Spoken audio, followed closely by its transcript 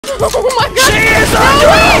Oh my God! She is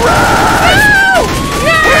under arrest! No!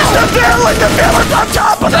 Here's the villain! The villain's on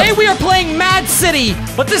top of Today it! we are playing Mad City,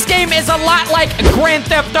 but this game is a lot like Grand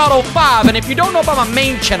Theft Auto 5. And if you don't know about my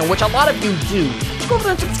main channel, which a lot of you do, go over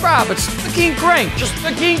there and subscribe. It's the King Crank, just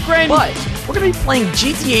the King Crank. But we're gonna be playing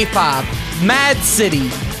GTA 5 Mad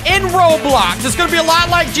City in Roblox. It's gonna be a lot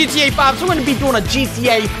like GTA 5, so we're gonna be doing a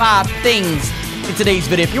GTA 5 things in today's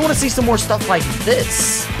video. If you want to see some more stuff like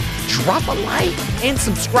this, drop a like and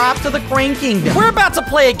subscribe to the Crane Kingdom. We're about to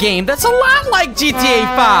play a game that's a lot like GTA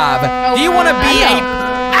 5. Do you want to be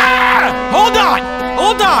Hold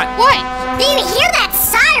on! What? Do you hear that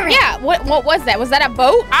siren? Yeah, what was that? Was that a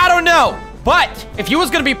boat? I don't know, but if you was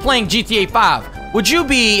gonna be playing GTA 5, would you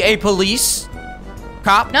be a police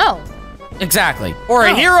cop? No. Exactly. Or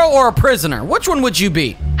a hero or a prisoner? Which one would you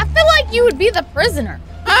be? I feel like you would be the prisoner.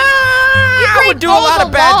 I would do a lot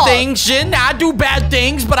of bad laws. things, Jin. I do bad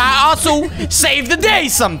things, but I also save the day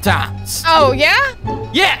sometimes. Oh, yeah?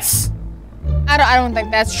 Yes. I don't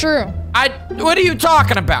think that's true. What are you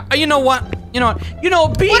talking about? You know what? Become you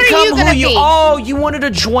gonna who you. be? Oh, you wanted to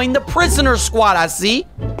join the prisoner squad. I see.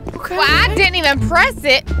 Okay. Well, I didn't even press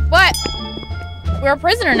it, but we're a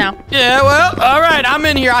prisoner now. Yeah, well, all right, I'm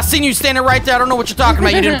in here. I seen you standing right there. I don't know what you're talking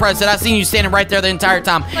about. You didn't press it. I seen you standing right there the entire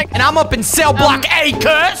time. And I'm up in cell block A,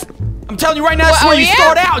 cuz. I'm telling you right now, that's where you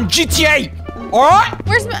start out in GTA. All right?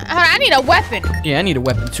 I need a weapon. Yeah, I need a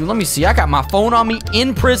weapon too. Let me see. I got my phone on me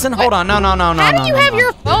in prison. Hold on. No. How do you have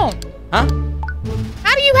your phone? Huh?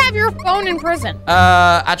 How do you have your phone in prison?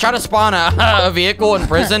 I try to spawn a vehicle in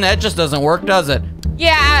prison. That just doesn't work, does it?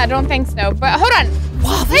 Yeah, I don't think so. But hold on.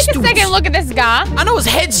 Wow, Take a second look at this guy. I know his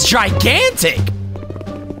head's gigantic.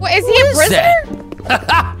 What, is he a prisoner?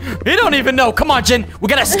 He don't even know. Come on, Jen. We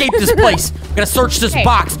gotta escape this place. We gotta search this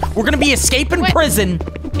box. We're gonna be escaping prison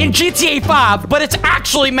in GTA 5, but it's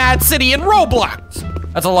actually Mad City in Roblox.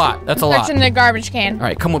 That's a lot. That's a lot. Searching the garbage can. All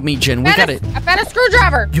right, come with me, Jen. We got it. I found a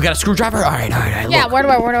screwdriver. You got a screwdriver? All right. Yeah, look. where do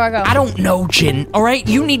I go? I don't know, Jen. All right,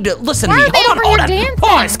 you need to listen Why to me. are they over Hold here on. dancing?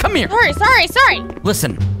 Pause. Come here. Sorry.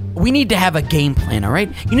 Listen. We need to have a game plan, all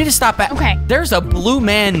right? You need to stop at. Okay. There's a blue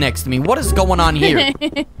man next to me. What is going on here?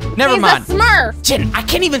 Never mind. He's a Smurf. Jen, I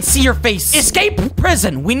can't even see your face. Escape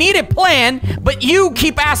prison. We need a plan, but you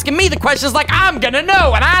keep asking me the questions like I'm gonna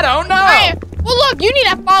know, and I don't know. Right. Well, look, you need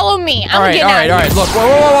to follow me. All right. Look,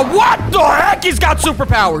 whoa. What the heck? He's got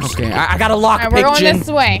superpowers. Okay, I got a lockpick, we're going Jen. this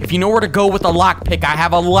way. If you know where to go with a lockpick, I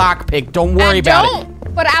have a lockpick. Don't worry about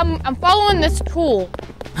it. But I'm following this tool.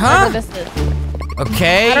 Huh? Whatever this is.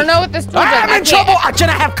 Okay. I don't know what this tool does. I'm in trouble. Jen,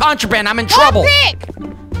 I have contraband. I'm in trouble.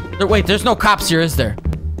 Lockpick! Wait, there's no cops here, is there?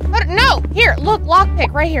 No, here, look,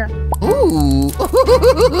 lockpick right here. Ooh.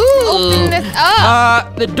 Open this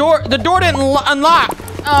up. The door didn't unlock.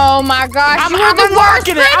 Oh my gosh, I'm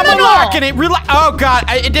unlocking it. I'm unlocking it. Oh God,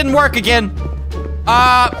 it didn't work again.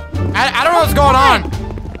 I don't know what's going on.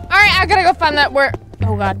 All right, I gotta go find that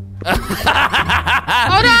Oh God.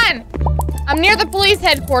 Hold on. I'm near the police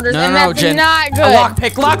headquarters, and that's Jen. not good. A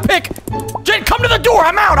lockpick. Jen, come to the door.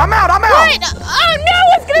 I'm out. What? Oh no,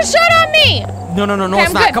 it's gonna shut on me. No, Okay,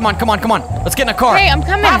 it's not. Come on. Let's get in a car. Okay, I'm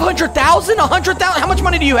coming. 500,000? 100,000? How much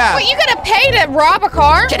money do you have? Wait, you gotta pay to rob a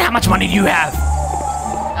car? Jen, how much money do you have?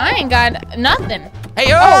 I ain't got nothing. Hey,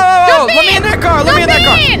 jump let me in that car. Let me in that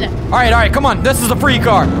car. in. All right, come on. This is a free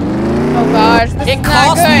car. Oh gosh, this It is not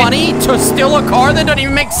costs good. money to steal a car? That doesn't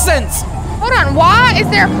even make sense. Hold on, why is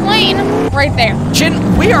there a plane right there?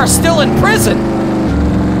 Jen, we are still in prison.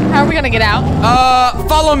 How are we gonna get out?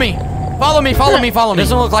 Follow me. Follow me.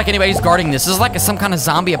 Doesn't look like anybody's guarding this. This is like some kind of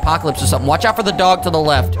zombie apocalypse or something. Watch out for the dog to the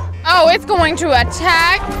left. Oh, it's going to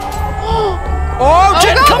attack. Oh,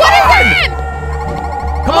 Jen, God, come what is on! that?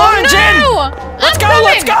 Come on, Jen! Let's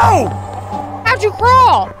go! How'd you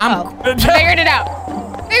crawl? I Figured it out.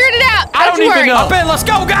 I don't even know. Up in, let's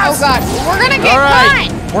go, guys! Oh gosh, we're gonna get caught.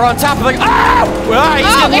 We're on top of the. Oh! Well, he's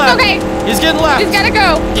getting left. Okay. He's getting left. He's gotta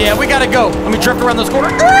go. Yeah, we gotta go. Let me drift around this corner.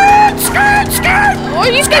 Skirt! Oh,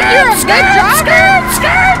 you think you're a good driver?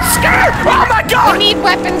 Skirt! Oh my God! We need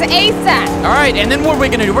weapons ASAP. All right, and then what are we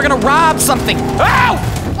gonna do? We're gonna rob something. Oh!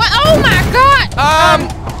 What? Oh my God!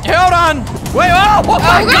 Hold on. Wait, oh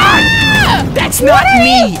my God! That's not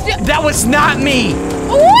me. That was not me.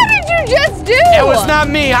 What did you just do? It was not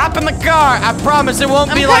me. Hop in the car. I promise it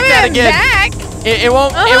won't be like that again. Back. It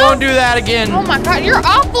won't do that again. Oh my God, you're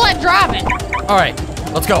awful at driving. All right,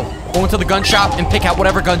 let's go. Go into the gun shop and pick out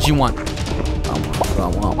whatever guns you want.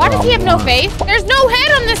 Why does he have no face? There's no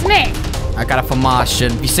head on this man. I got a FAMAS.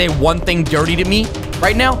 If you say one thing dirty to me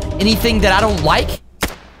right now, anything that I don't like,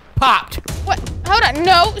 popped. What? Hold on.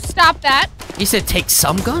 No, stop that. He said take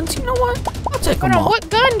some guns. You know what? I'll take them Hold on. all. What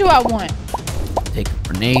gun do I want? take a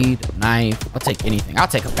grenade, a knife. I'll take anything. I'll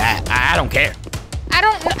take a bat. I don't care. I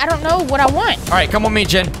don't know what I want. All right, come with me,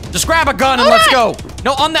 Jen. Just grab a gun and let's go.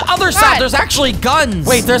 No, on the other side, there's actually guns.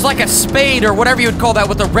 Wait, there's like a spade or whatever you would call that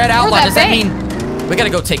with a red outline. Does that mean we gotta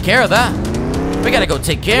go take care of that? We gotta go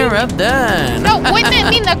take care of that. No, wouldn't it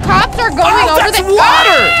mean the cops are going over the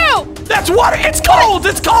water? Oh! That's water. It's cold.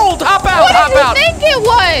 It's cold. Hop out. Hop out. What did you think it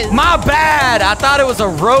was? My bad. I thought it was a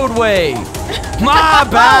roadway. My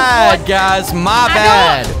bad, guys. My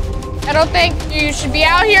bad. I don't think you should be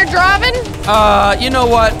out here driving. You know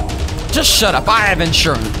what? Just shut up. I have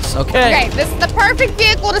insurance, okay? Okay, this is the perfect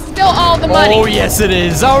vehicle to steal all the money. Oh, yes, it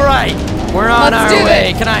is. All right. We're on our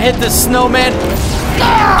way. Can I hit this snowman?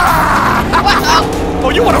 Oh,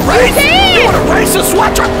 you want to race? You want to race a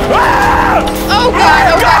SWAT truck? Oh,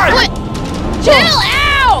 God. Oh, God. Chill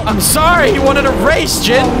out. I'm sorry. You wanted to race,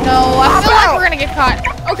 Jen. Oh, no. I feel like we're going to get caught.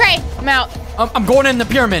 Okay, I'm out. I'm going in the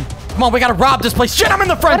pyramid. Come on, we got to rob this place. Jen, I'm in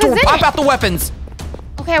the front door. Pop out the weapons.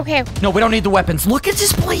 Okay. No, we don't need the weapons. Look at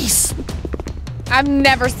this place. I've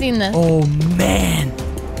never seen this. Oh, man.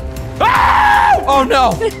 Oh,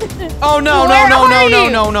 no. Oh, no.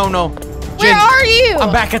 Where are you?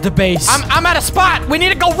 I'm back at the base. I'm at a spot. We need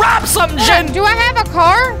to go rob something, Jen. Do I have a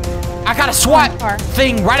car? I got a SWAT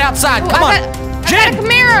thing right outside. Come on. Jen. I got a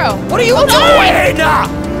Camaro. What are you doing?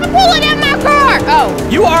 I'm pulling out my car. Oh.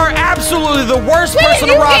 You are absolutely the worst person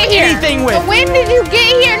to rob anything with. When did you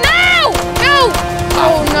get here? No.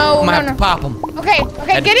 Oh, no. I'm gonna have to pop them. Okay,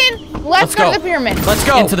 get in. Let's go to the pyramid. Let's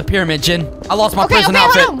go. Into the pyramid, Jen. I lost my prison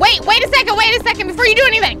outfit. Hold on. Wait a second before you do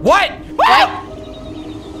anything. What?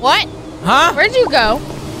 What? Huh? Where'd you go?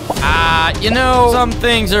 You know, some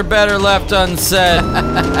things are better left unsaid.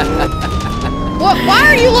 What? Why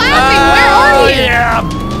are you laughing? Where are you? Yeah.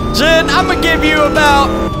 Jen, I'm gonna give you about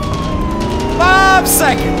 5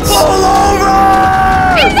 seconds. Pull over!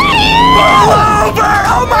 Is that you? Pull over!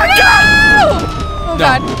 Oh my God! Oh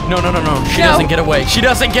God. No. She doesn't get away. She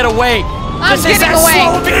doesn't get away. This is a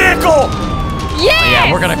slow vehicle. Yes.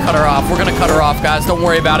 Yeah, we're gonna cut her off. We're gonna cut her off, guys. Don't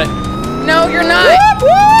worry about it. No, you're not.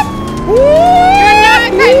 You're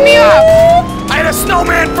not cutting me off. I had a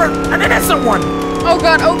snowman for an innocent one. Oh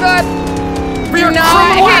God. For your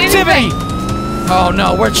criminal activity. Oh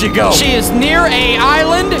no, where'd she go? She is near a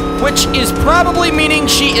island, which is probably meaning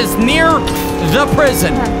she is near the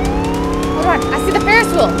prison. Hold on. I see the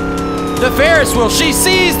Ferris wheel. The Ferris wheel. She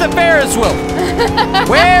sees the Ferris wheel.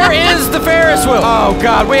 Where is the Ferris wheel? Oh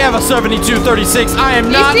God, we have a 7236. I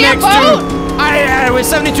am not next to. With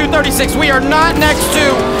 7236, we are not next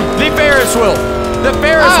to the Ferris wheel. The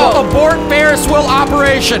Ferris wheel. Abort Ferris wheel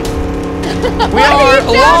operation. We are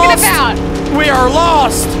lost. We are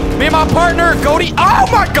lost. Me and my partner, Cody. Oh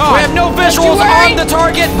my God! We have no visuals on the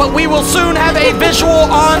target, but we will soon have a visual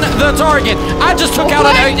on the target. I just took out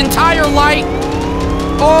an entire light.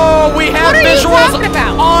 Oh, we have visuals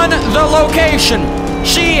on the location.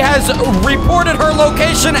 She has reported her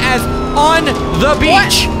location as on the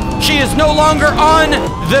beach. She is no longer on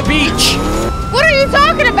the beach. What are you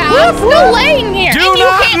talking about? I'm still laying here. Do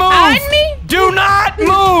not move. Do not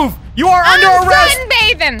move. You are under arrest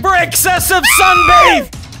sunbathing for excessive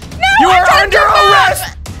sunbathe. No, you are under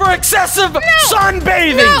arrest for excessive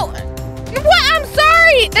sunbathing. No. What? I'm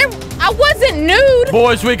sorry. I wasn't nude.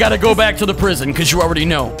 Boys, we gotta go back to the prison because you already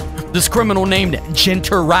know. This criminal named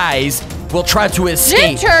Genturize will try to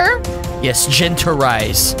escape. Genter? Yes,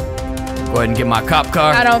 Genturize. Go ahead and get my cop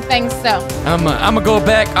car. I don't think so. I'm gonna go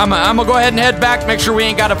back. I'm gonna go ahead and head back. Make sure we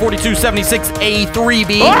ain't got a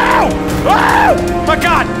 4276A3B. Oh! My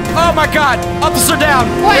God! Oh my God! Officer down.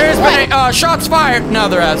 There's been a shots fired. No,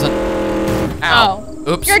 there hasn't. Ow.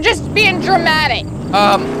 Oh. Oops. You're just being dramatic.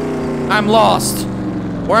 I'm lost.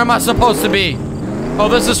 Where am I supposed to be? Oh,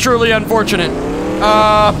 this is truly unfortunate.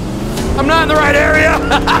 I'm not in the right area.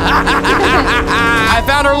 I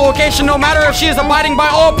found her location. No matter if she is abiding by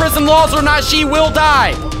all prison laws or not, she will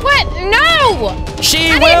die. What? No!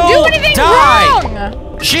 She will die. I didn't do anything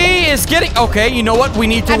wrong. She is getting... Okay, you know what? We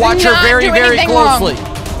need to watch her very, very closely.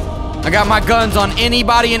 I got my guns on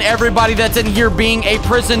anybody and everybody that's in here being a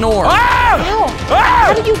prisoner. Oh!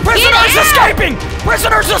 How do you Prisoners escaping!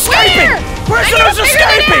 Prisoners escaping! Prisoners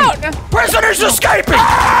escaping! Prisoners escaping!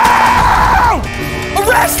 Oh!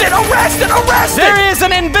 Arrested! There is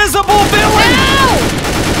an invisible villain!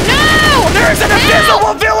 No! There's an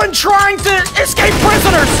invisible villain trying to escape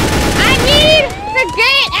prisoners! I need to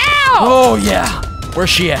get out! Oh, yeah. Where's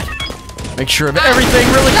she at? Make sure of everything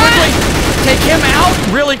really quickly. Take him out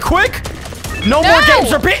really quick. No more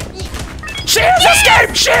games repeat. She has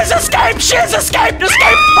escaped! She has escaped! She has escaped!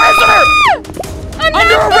 Escape prisoner!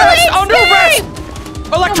 Under arrest! Under arrest!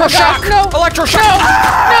 Electroshock! Electroshock!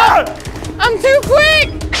 No! I'm too quick.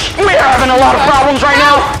 We are having a lot of problems right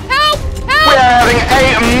now. Help! Help! We are having a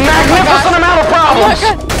magnificent amount of Oh my problems.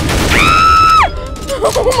 god!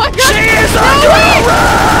 Oh my god! She is under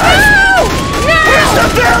arrest! No! No! Where's the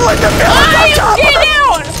villain? The villain's on top of Get her!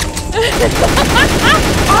 out!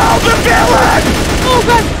 Oh, the villain! Oh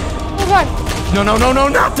god! Oh god! No,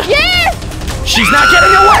 not that. Yes! She's not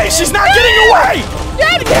getting away! She's not getting away!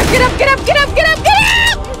 Dad, get up! Get up! Get up! Get up! Get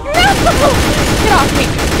up! No! Get off me!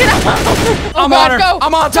 Get off! Oh I'm god, on her. go!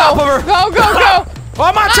 I'm on top of her. Go! Go! Go!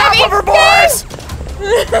 I'm on top of her, boys!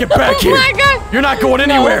 Get back here! Oh my god! You're not going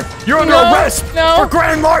anywhere. You're under arrest for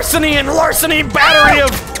grand larceny and larceny battery of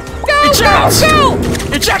Go! ejects. Go!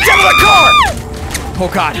 Eject out of the car! Oh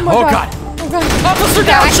god! Oh god! Oh god! Officer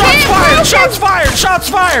down! I Shots can't fired! focus. Shots fired! Shots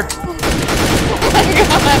fired! Oh my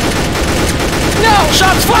god! No!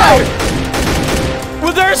 Shots fired!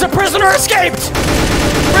 Well, there's a prisoner escaped!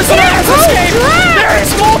 Prisoner has escaped! Drive! There is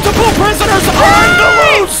multiple prisoners on the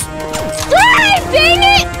loose! Drive! Dang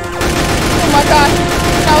it! Oh my god!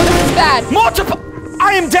 No, this is bad. Multiple!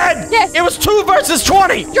 I am dead! Yes. It was 2 versus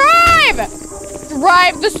 20! Drive!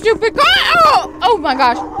 Drive the stupid car! Oh! Oh my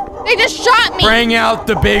gosh! They just shot me! Bring out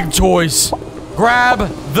the big toys. Grab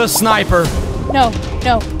the sniper. No!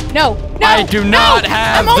 No! No! No! I do not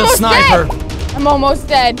have I'm the almost sniper. Dead. I'm almost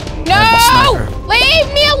dead. No! have the sniper.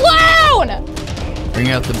 Leave me alone! Bring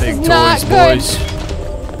out the big is not toys, good.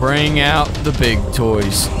 boys. Bring out the big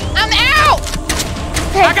toys. I'm out!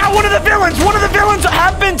 Okay. I got one of the villains! One of the villains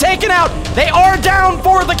have been taken out! They are down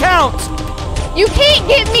for the count! You can't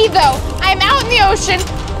get me though. I'm out in the ocean.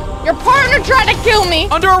 Your partner tried to kill me.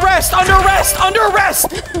 Under arrest! Under arrest! Under arrest!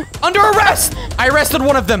 Under arrest! I arrested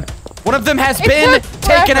one of them. One of them has been took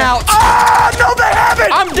taken forever. out. Ah, no, they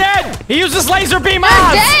haven't! I'm dead! He uses laser beam You're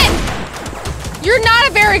eyes! dead. You're not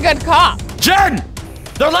a very good cop. Jen!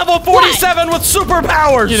 They're level 47 with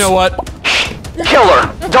superpowers! You know what? Kill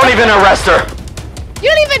her! Don't even arrest her! You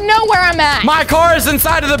don't even know where I'm at. My car is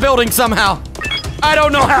inside of the building somehow. I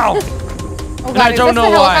don't know how. Oh god, I is don't this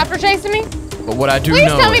know the why. helicopter chasing me? But what I do Please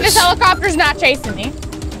know tell me is this helicopter's not chasing me.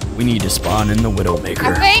 we need to spawn in the I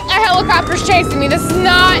Widowmaker. think a helicopter's chasing me. This is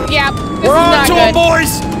not, yeah, this We're is on not to good. them,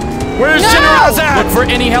 boys! Where's No! General's at? Look for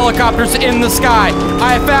any helicopters in the sky.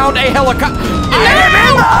 I found a helicopter. I am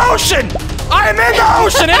in the ocean! I am in the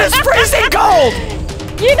ocean! It is freezing cold!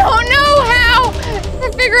 You don't know how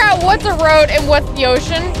to figure out what's a road and what's the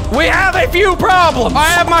ocean. We have a few problems! I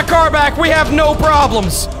have my car back. We have no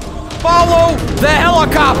problems. Follow the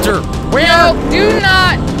helicopter. No, do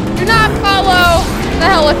not follow the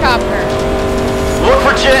helicopter. Look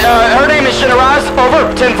for her name is Shinarize.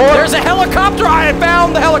 Over, 10-4. There's a helicopter. I have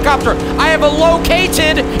found the helicopter. I have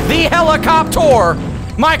located the helicopter.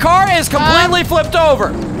 My car is completely flipped over.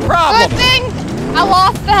 Problem. Good thing I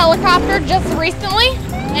lost the helicopter just recently,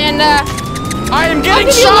 and I am getting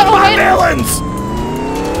give you a shot little by hint. villains.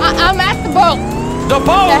 I'm at the boat. The The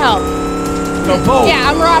boat. hell? The boat. Yeah,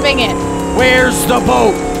 I'm robbing it. Where's the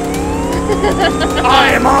boat?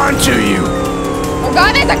 I am on to you. Oh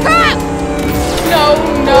god, there's a cop! No,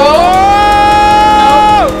 no.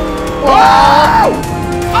 Oh!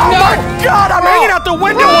 Oh my god, I'm hanging out the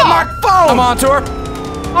window with my phone! I'm on to her.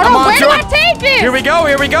 Hold on, where do I take this? Here we go,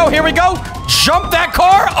 here we go, here we go. Jump that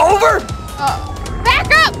car over. Back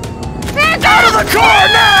up! Back Out up! of the car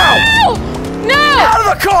now! No! Out of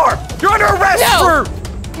the car! You're under arrest No. for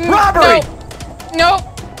robbery! No!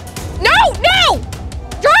 No! No!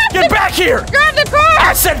 Drive Get back here! Drive the car!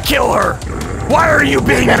 I said kill her! Why are you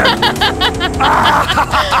being in a...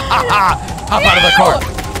 Hop out of the car.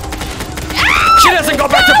 She doesn't go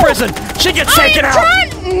back to prison! She gets taken out!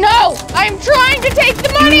 No! I'm trying to take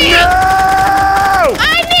the money! No!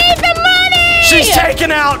 I need the money! She's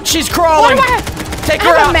taken out! She's crawling! Take her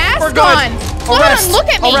I have out! a mask We're good! on. Arrest! Hold on, look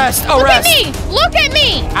at me! Arrest! Look Arrest! at me! Look at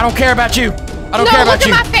me! I don't care about you. I don't No, care about look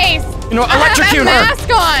you. at my face! You know, electrocute I her. have a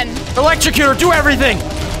mask on! Electrocute her. Do everything.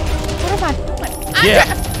 What am I doing?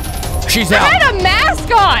 Yeah. She's I out. had a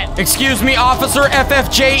mask on! Excuse me, Officer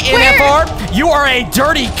FFJNFR. You are a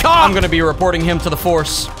dirty cop. I'm gonna be reporting him to the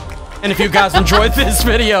force. And if you guys enjoyed this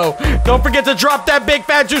video, don't forget to drop that big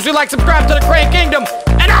fat juicy like, subscribe to the Crank Kingdom,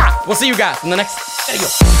 and we'll see you guys in the next video.